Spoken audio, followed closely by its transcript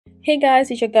Hey guys,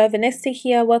 it's your girl Vanessa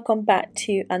here. Welcome back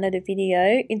to another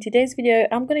video. In today's video,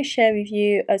 I'm going to share with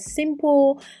you a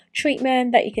simple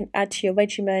treatment that you can add to your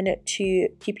regimen to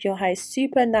keep your hair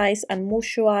super nice and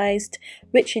moisturized,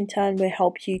 which in turn will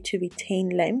help you to retain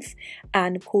length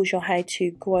and cause your hair to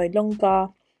grow longer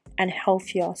and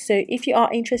healthier. So if you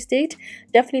are interested,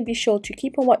 definitely be sure to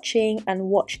keep on watching and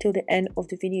watch till the end of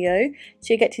the video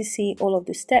so you get to see all of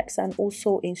the steps and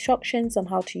also instructions on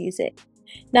how to use it.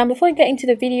 Now, before I get into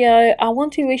the video, I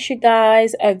want to wish you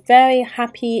guys a very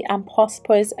happy and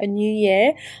prosperous new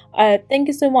year. Thank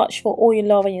you so much for all your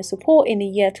love and your support in the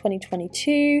year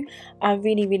 2022. I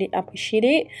really appreciate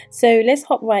it. So let's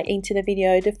hop right into the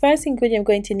video. The first ingredient I'm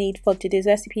going to need for today's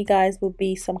recipe, guys, will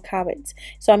be some carrots.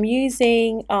 So I'm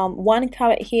using 1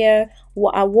 carrot here.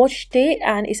 I washed it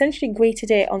and essentially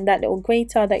grated it on that little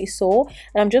grater that you saw,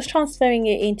 and I'm just transferring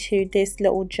it into this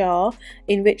little jar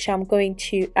in which I'm going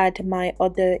to add my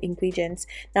other ingredients.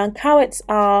 Now, carrots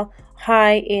are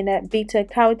high in beta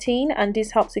carotene, and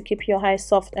this helps to keep your hair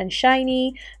soft and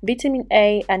shiny. Vitamin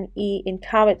A and E in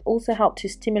carrot also help to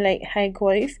stimulate hair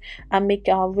growth and make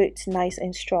our roots nice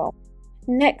and strong.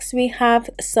 Next, we have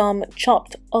some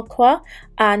chopped okra,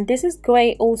 and this is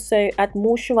great also at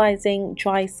moisturizing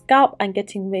dry scalp and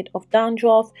getting rid of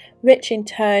dandruff, which in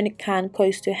turn can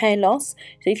cause to hair loss.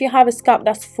 So if you have a scalp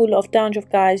that's full of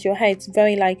dandruff, guys, your hair is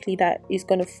very likely that it's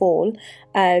going to fall.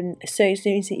 So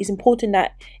it's important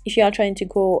that if you are trying to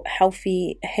grow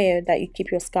healthy hair, that you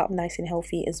keep your scalp nice and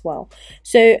healthy as well.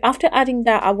 So after adding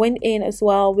that, I went in as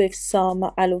well with some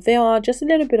aloe vera, just a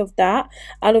little bit of that.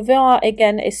 Aloe vera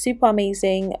again is super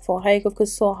amazing for hair growth because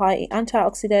it's so high in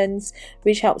antioxidants,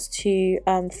 which helps to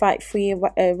fight free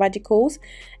radicals.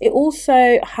 It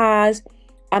also has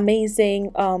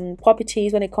amazing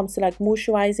properties when it comes to like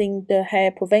moisturizing the hair,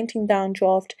 preventing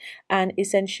dandruff, and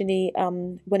essentially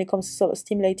when it comes to sort of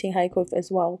stimulating hair growth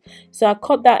as well. So I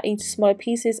cut that into smaller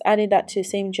pieces, added that to the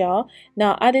same jar.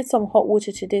 Now I added some hot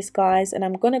water to this, guys, and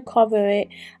I'm going to cover it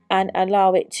and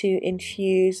allow it to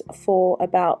infuse for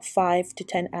about 5 to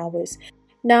 10 hours.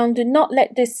 Now, do not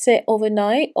let this sit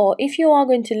overnight, or if you are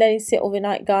going to let it sit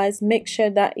overnight, guys, make sure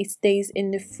that it stays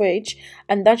in the fridge,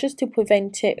 and that's just to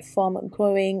prevent it from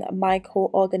growing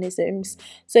microorganisms.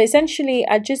 So essentially,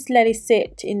 I just let it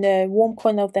sit in the warm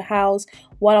corner of the house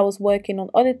while I was working on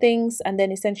other things, and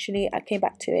then essentially I came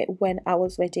back to it when I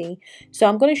was ready. So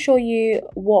I'm going to show you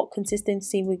what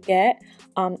consistency we get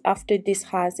after this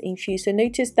has infused. So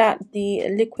notice that the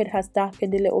liquid has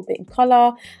darkened a little bit in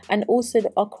color, and also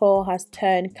the okra has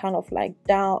turned kind of like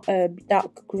dark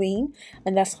green,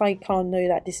 and that's how you kind of know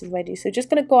that this is ready. So just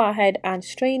going to go ahead and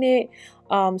strain it.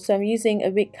 So I'm using a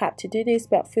wig cap to do this,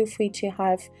 but feel free to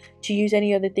use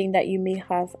any other thing that you may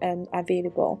have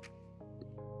available.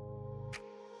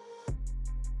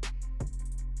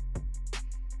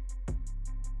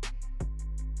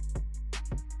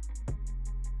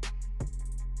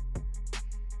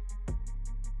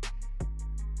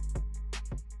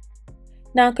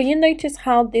 Now, can you notice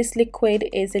how this liquid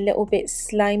is a little bit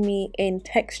slimy in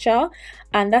texture?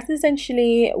 And that's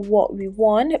essentially what we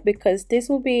want, because this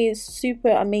will be super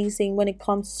amazing when it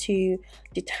comes to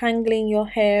detangling your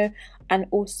hair and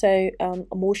also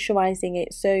moisturizing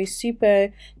it. So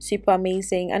super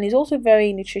amazing, and it's also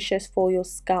very nutritious for your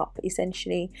scalp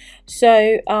essentially.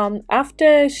 So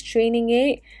after straining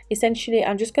it, essentially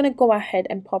I'm just going to go ahead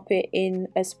and pop it in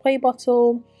a spray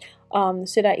bottle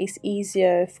so that it's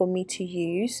easier for me to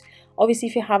use. Obviously,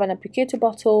 if you have an applicator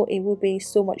bottle, it will be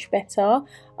so much better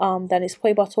than a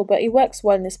spray bottle, but it works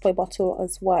well in a spray bottle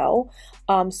as well.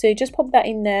 So just pop that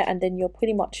in there and then you're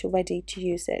pretty much ready to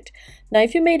use it. Now,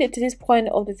 if you made it to this point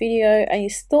of the video and you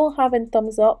still haven't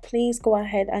thumbs up, please go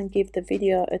ahead and give the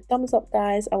video a thumbs up,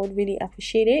 guys. I would really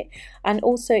appreciate it. And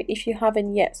also, if you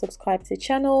haven't yet subscribed to the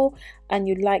channel and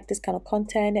you like this kind of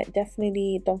content,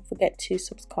 definitely don't forget to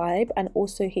subscribe and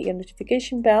also hit your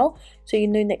notification bell so you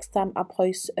know next time I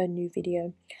post a new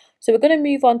video. So we're going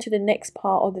to move on to the next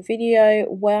part of the video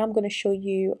where I'm going to show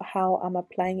you how I'm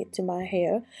applying it to my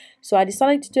hair. So I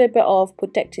decided to do a bit of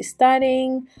protective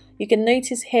styling. You can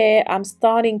notice here I'm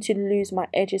starting to lose my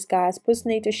edges, guys.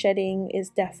 Postnatal shedding is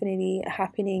definitely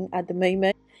happening at the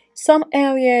moment. Some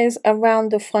areas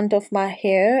around the front of my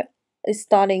hair is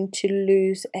starting to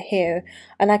lose hair,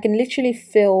 and I can literally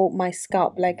feel my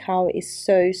scalp, like how it's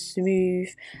so smooth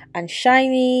and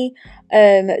shiny.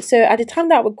 So at the time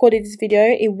that I recorded this video,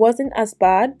 it wasn't as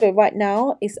bad, but right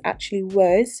now it's actually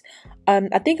worse.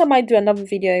 I think I might do another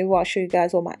video where I'll show you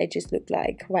guys what my edges look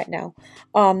like right now.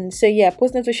 So yeah,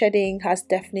 postnatal shedding has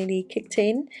definitely kicked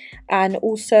in, and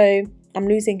also I'm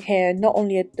losing hair not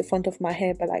only at the front of my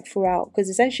hair but like throughout, because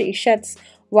essentially it sheds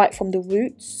right from the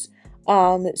roots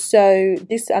So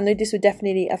this, I know this would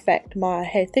definitely affect my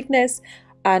hair thickness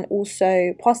and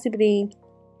also possibly,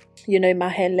 you know, my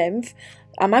hair length.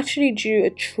 I'm actually due a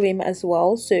trim as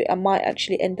well, so I might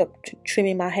actually end up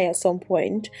trimming my hair at some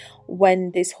point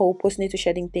when this whole postnatal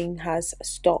shedding thing has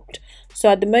stopped. So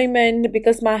at the moment,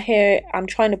 because my hair, I'm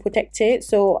trying to protect it,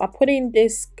 so I put in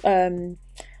this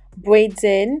braids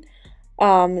in.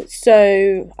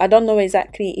 So I don't know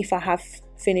exactly if I have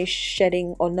finished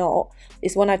shedding or not.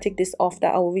 It's when I take this off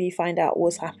that I will really find out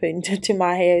what's happened to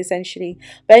my hair essentially.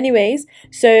 But anyways,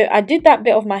 so I did that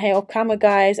bit of my hair off camera,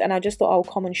 guys, and I just thought I'll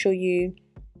come and show you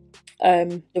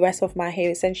the rest of my hair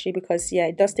essentially, because yeah,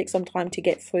 it does take some time to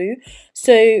get through.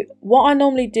 So what I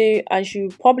normally do, as you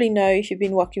probably know if you've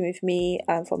been working with me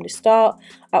from the start,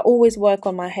 I always work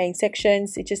on my hair in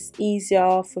sections. It's just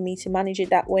easier for me to manage it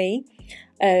that way.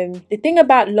 The thing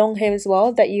about long hair as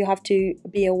well that you have to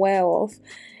be aware of,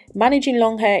 managing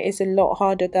long hair is a lot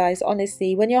harder, guys.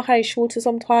 Honestly, when your hair is shorter,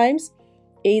 sometimes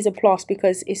it is a plus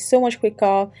because it's so much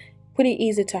quicker, pretty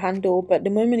easy to handle. But the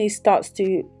moment it starts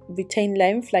to retain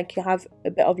length, like you have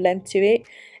a bit of length to it,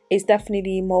 it's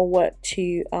definitely more work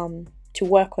to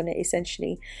work on it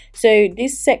essentially. So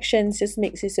these sections just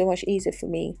makes it so much easier for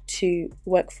me to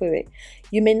work through it.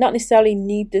 You may not necessarily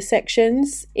need the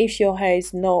sections if your hair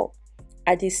is not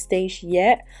at this stage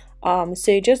yet,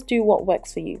 so just do what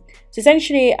works for you. So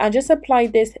essentially I just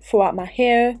applied this throughout my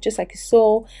hair just like you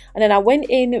saw, and then I went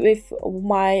in with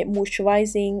my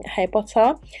moisturizing hair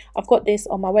butter. I've got this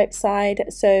on my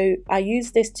website, so I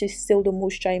use this to seal the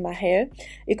moisture in my hair.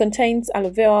 It contains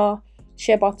aloe vera,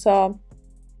 shea butter,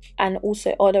 and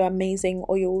also other amazing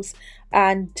oils,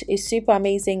 and it's super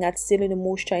amazing at sealing the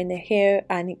moisture in the hair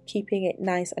and keeping it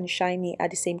nice and shiny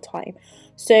at the same time.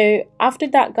 So after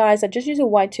that, guys, I just use a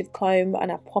white tooth comb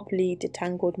and I properly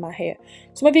detangled my hair.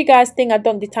 Some of you guys think I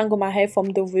don't detangle my hair from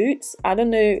the roots. I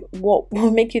don't know what will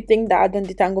make you think that I don't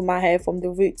detangle my hair from the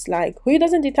roots. Like, who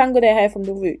doesn't detangle their hair from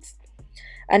the roots?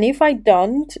 And if I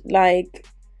don't, like,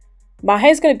 my hair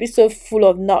is going to be so full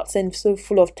of knots and so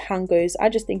full of tangles. I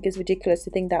just think it's ridiculous to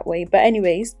think that way. But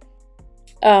anyways,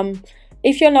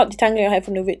 if you're not detangling your hair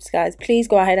from the roots, guys, please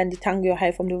go ahead and detangle your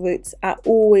hair from the roots. I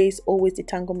always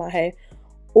detangle my hair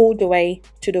all the way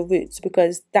to the roots,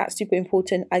 because that's super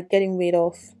important at getting rid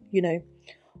of, you know,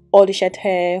 all the shed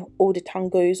hair, all the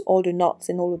tangles, all the knots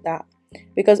and all of that,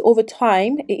 because over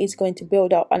time it is going to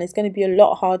build up and it's going to be a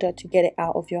lot harder to get it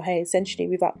out of your hair essentially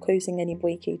without causing any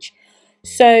breakage.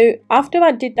 So after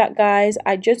I did that, guys,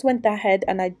 I just went ahead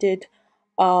and I did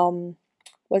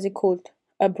what's it called,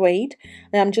 a braid,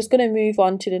 and I'm just going to move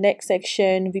on to the next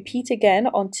section, repeat again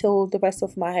until the rest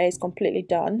of my hair is completely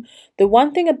done. The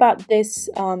one thing about this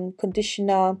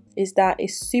conditioner is that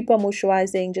it's super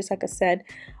moisturizing, just like I said.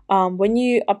 When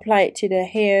you apply it to the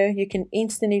hair, you can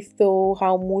instantly feel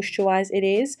how moisturized it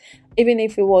is, even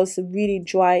if it was really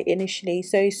dry initially.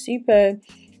 So it's super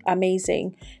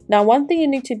amazing. Now, one thing you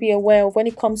need to be aware of when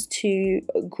it comes to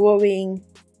growing,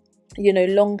 you know,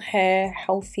 long hair,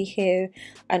 healthy hair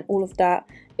and all of that,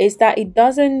 is that it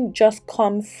doesn't just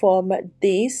come from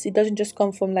this. It doesn't just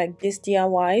come from like these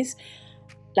DIYs.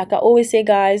 Like I always say,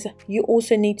 guys, you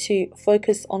also need to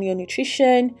focus on your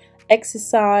nutrition,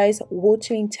 exercise,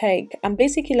 water intake, and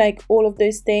basically like all of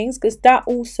those things, because that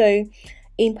also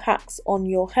impacts on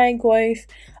your hair growth.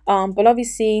 But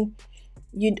obviously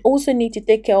you also need to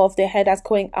take care of the hair that's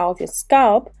going out of your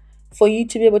scalp for you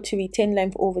to be able to retain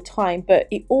length over time. But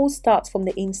it all starts from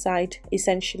the inside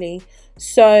essentially.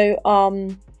 So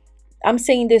I'm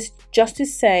saying this just to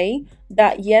say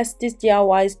that yes, these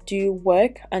DIYs do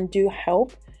work and do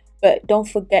help, but don't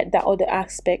forget that other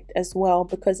aspect as well,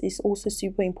 because it's also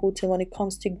super important when it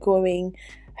comes to growing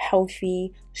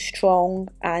healthy, strong,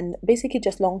 and basically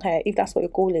just long hair. If that's what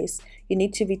your goal is, you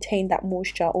need to retain that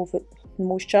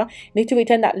you need to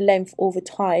retain that length over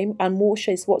time, and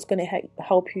moisture is what's going to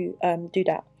help you do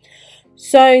that.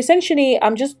 So essentially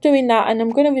I'm just doing that, and I'm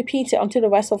going to repeat it until the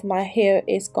rest of my hair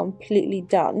is completely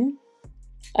done.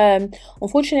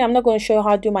 Unfortunately I'm not going to show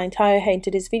how I do my entire hair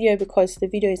into this video because the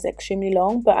video is extremely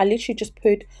long, but I literally just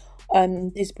put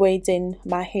these braids in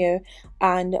my hair,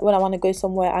 and when I want to go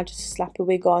somewhere I just slap a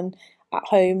wig on. At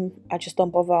home I just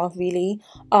don't bother really.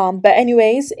 But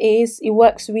anyways, it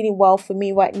works really well for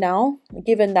me right now,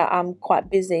 given that I'm quite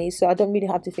busy, so I don't really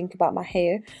have to think about my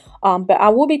hair. But I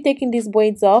will be taking these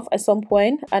braids off at some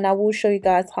point and I will show you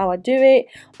guys how I do it.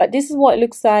 But this is what it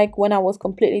looks like when I was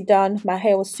completely done. My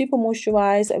hair was super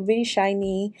moisturized, really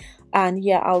shiny, and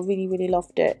yeah, I really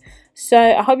loved it. So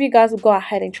I hope you guys will go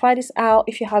ahead and try this out.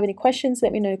 If you have any questions,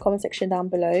 let me know in the comment section down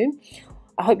below.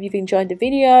 I hope you've enjoyed the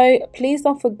video. Please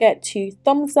don't forget to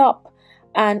thumbs up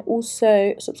and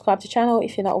also subscribe to the channel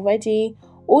if you're not already.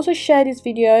 Also share this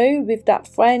video with that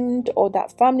friend or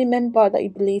that family member that you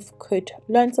believe could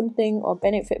learn something or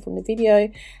benefit from the video.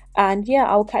 And yeah,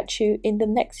 I'll catch you in the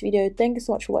next video. Thank you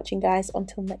so much for watching, guys.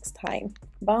 Until next time,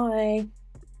 bye.